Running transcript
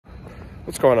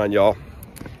What's going on, y'all?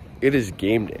 It is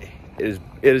game day. It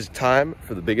is time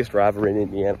for the biggest rivalry in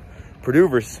Indiana. Purdue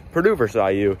versus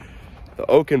IU, the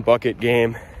Oak and Bucket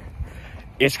game.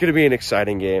 It's going to be an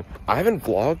exciting game. I haven't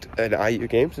vlogged an IU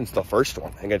game since the first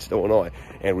one against Illinois,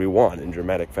 and we won in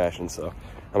dramatic fashion, so I'm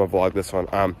going to vlog this one.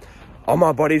 All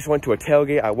my buddies went to a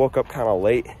tailgate. I woke up kind of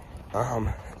late,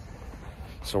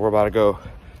 so we're about to go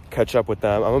catch up with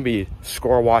them. I'm going to be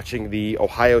score watching the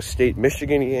Ohio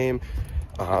State-Michigan game.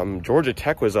 Georgia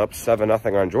Tech was up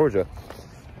 7-0 on Georgia.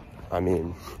 I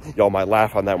mean, y'all might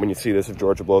laugh on that when you see this if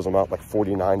Georgia blows them out like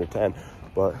 49-10,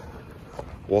 but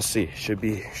we'll see. Should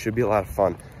be a lot of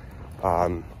fun.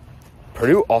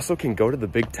 Purdue also can go to the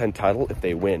Big Ten title if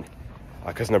they win,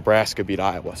 because Nebraska beat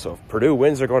Iowa. So if Purdue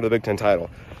wins, they're going to the Big Ten title.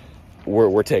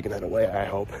 We're taking that away, I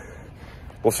hope.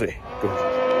 We'll see. Go.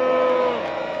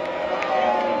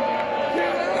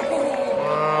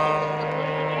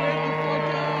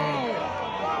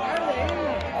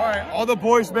 All right, all the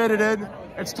boys made it in.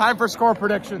 It's time for score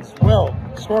predictions. Will,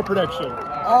 score prediction.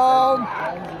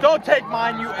 Don't take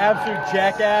mine, you absolute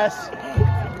jackass.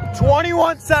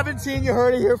 21-17, you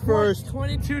heard it here first.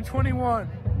 22-21.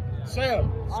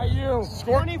 Sam, IU.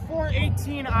 Score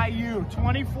 24-18 IU.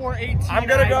 24-18 I'm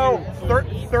going to go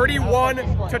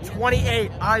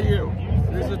 31-28 IU.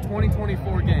 This is a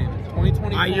 2024 game.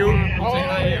 2024. IU. I'll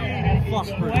take IU. Fuck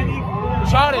Purdue.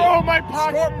 Johnny, oh, my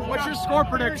pocket. What's your score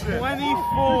prediction?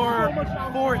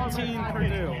 24-14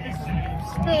 Purdue.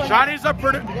 Johnny's a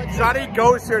Purdue. Johnny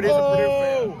goes here and he's a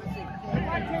Purdue fan.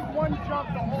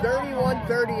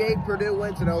 31-38, Purdue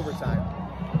wins in overtime.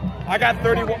 I got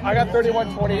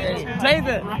 31-28.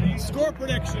 David, Score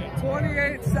prediction.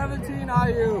 28-17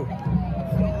 IU.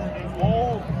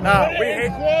 Nah, we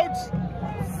hate quotes.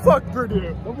 Fuck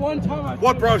Purdue. The one time I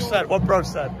What bro said.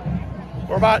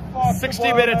 We're about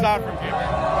 60 minutes out from here.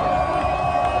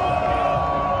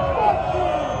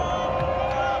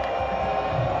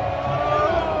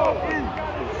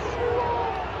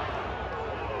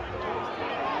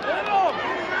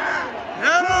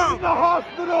 the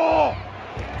hospital.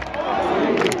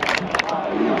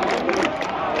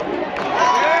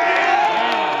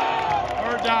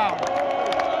 We're down.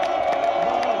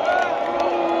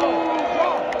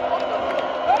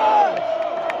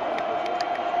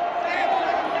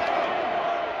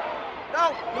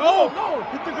 No,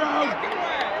 hit the ground.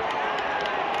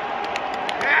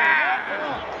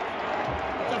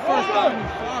 It's the first time you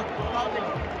fuck.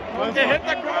 Okay, hit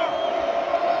the ground.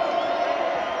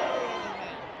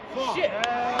 Shit.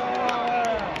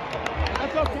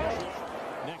 That's okay.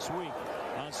 Next week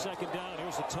on second down,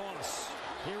 here's a toss.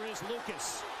 Here is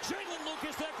Lucas. Jalen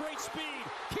Lucas, that great speed.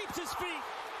 Keeps his feet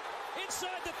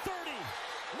inside the 30.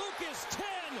 Lucas, 10,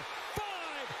 5,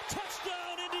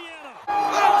 touchdown Indiana.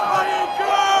 Let's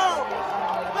go!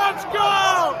 Let's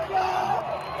go!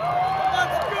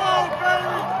 Let's go,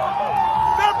 baby!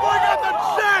 That boy got the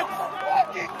checks!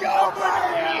 Fucking go,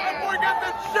 baby! That boy got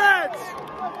the checks!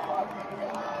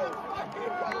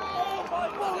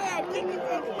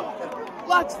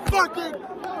 Let's fucking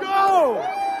go!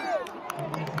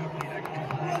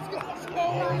 Let's go!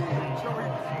 Joey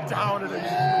down it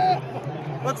again.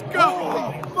 Let's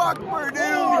go! Fuck Purdue,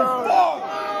 bro!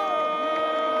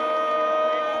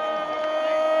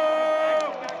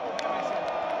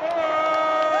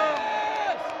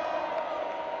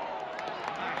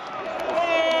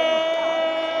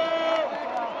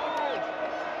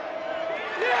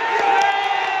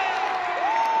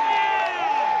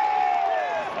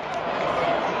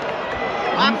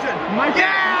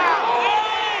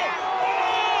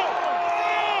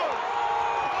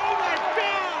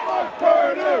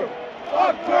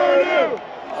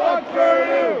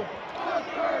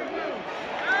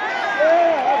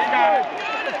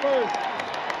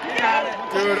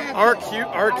 Dude, our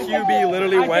QB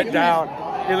literally went down.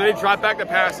 He literally dropped back the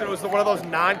pass, and it was one of those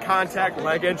non-contact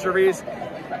leg injuries.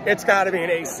 It's got to be an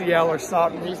ACL or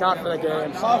something. He's out for the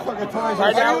game.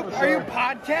 Right now, Are you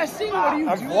podcasting? What are you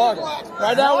I'm doing?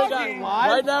 vlogging.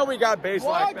 Right now we got base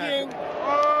life back.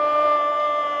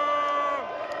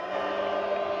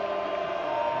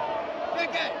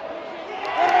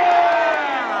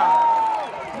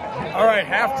 All right,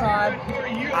 halftime.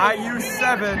 IU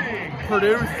 7,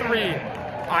 Purdue 3.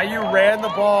 IU ran the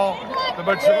ball. The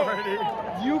majority.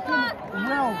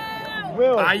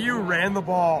 IU ran the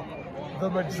ball the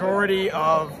majority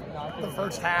of the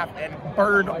first half and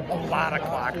burned a lot of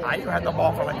clock. IU had the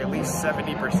ball for like at least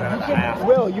 70% of the half.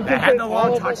 Will, you they had the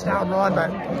long touchdown run, but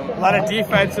a lot of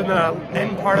defense in the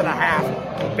end part of the half.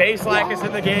 Bazelak is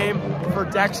in the game for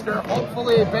Dexter.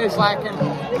 Hopefully Bazelak can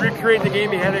recreate the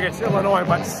game he had against Illinois,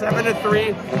 but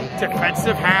 7-3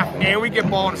 defensive half, and we get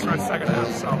ball to start second half,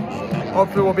 so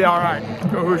hopefully we'll be all right.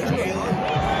 Go Hoosiers.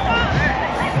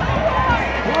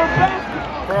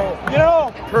 Bro,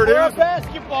 Purdue's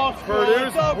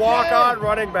walk-on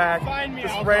running back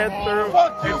just ran through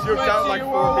and juked out like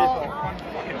 4 people.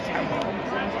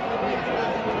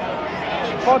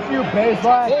 Fuck you,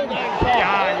 Bazelak.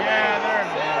 Yeah, there.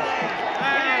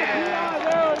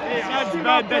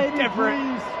 That's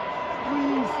different.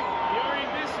 Please.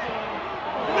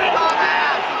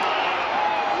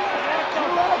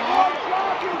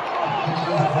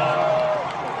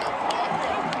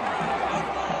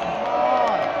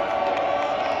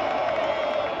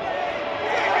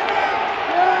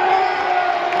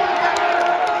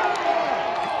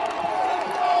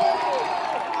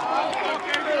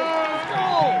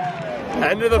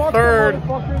 End of the third,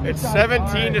 it's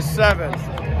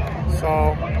 17-7.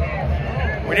 So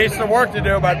we need some work to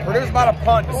do, but Purdue's about to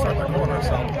punt to start the quarter,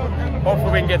 so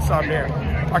hopefully we can get some here.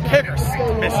 Our kickers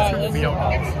missed 2 field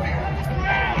goals.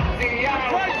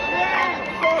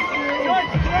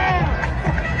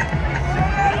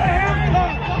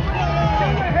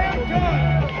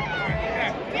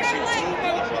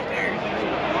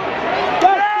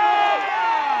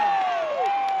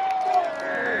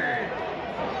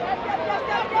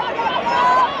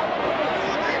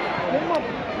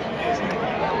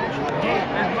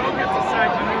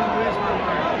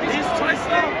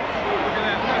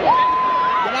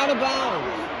 Get out of bounds.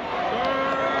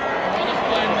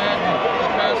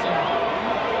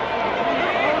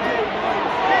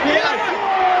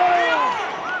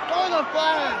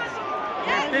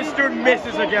 This dude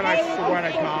misses again, I swear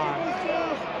to God.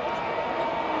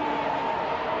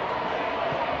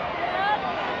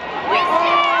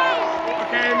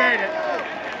 Okay, he made it.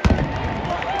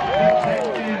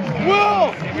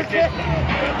 Whoa!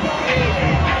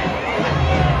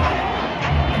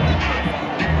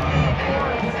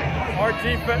 Our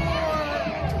defense.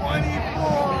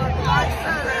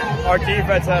 24. Our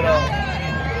defense had a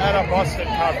busted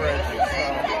coverage.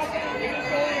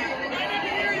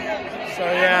 So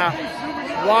yeah,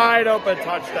 wide open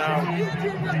touchdown.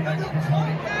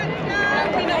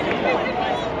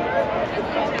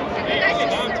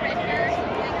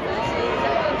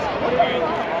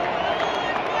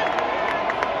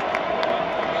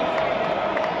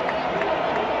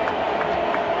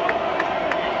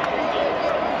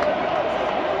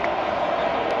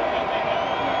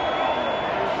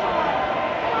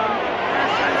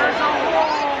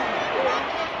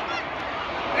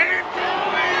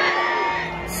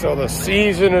 So the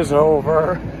season is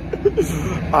over.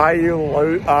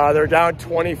 IU, they're down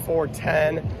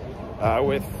 24-10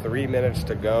 with 3 minutes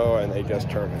to go, and they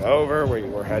just turned it over.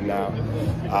 We're heading out.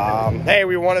 Hey,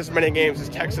 we won as many games as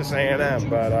Texas A&M,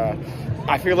 but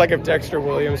I feel like if Dexter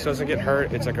Williams doesn't get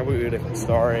hurt, it's a completely different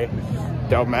story.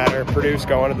 Don't matter. Purdue's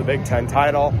going to the Big Ten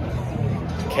title.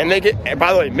 Can they get? And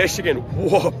by the way, Michigan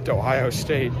whooped Ohio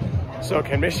State. So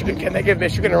can they give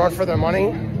Michigan a run for their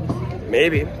money?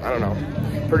 Maybe. I don't know.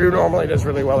 Purdue normally does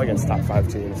really well against top 5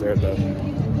 teams. They're the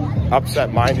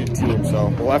upset-minded team, so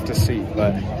we'll have to see.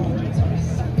 But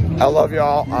I love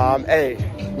y'all. Hey,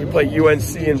 we play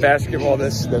UNC in basketball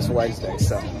this Wednesday,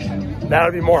 so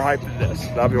that'll be more hype than this.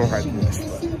 But I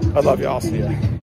love y'all. See ya.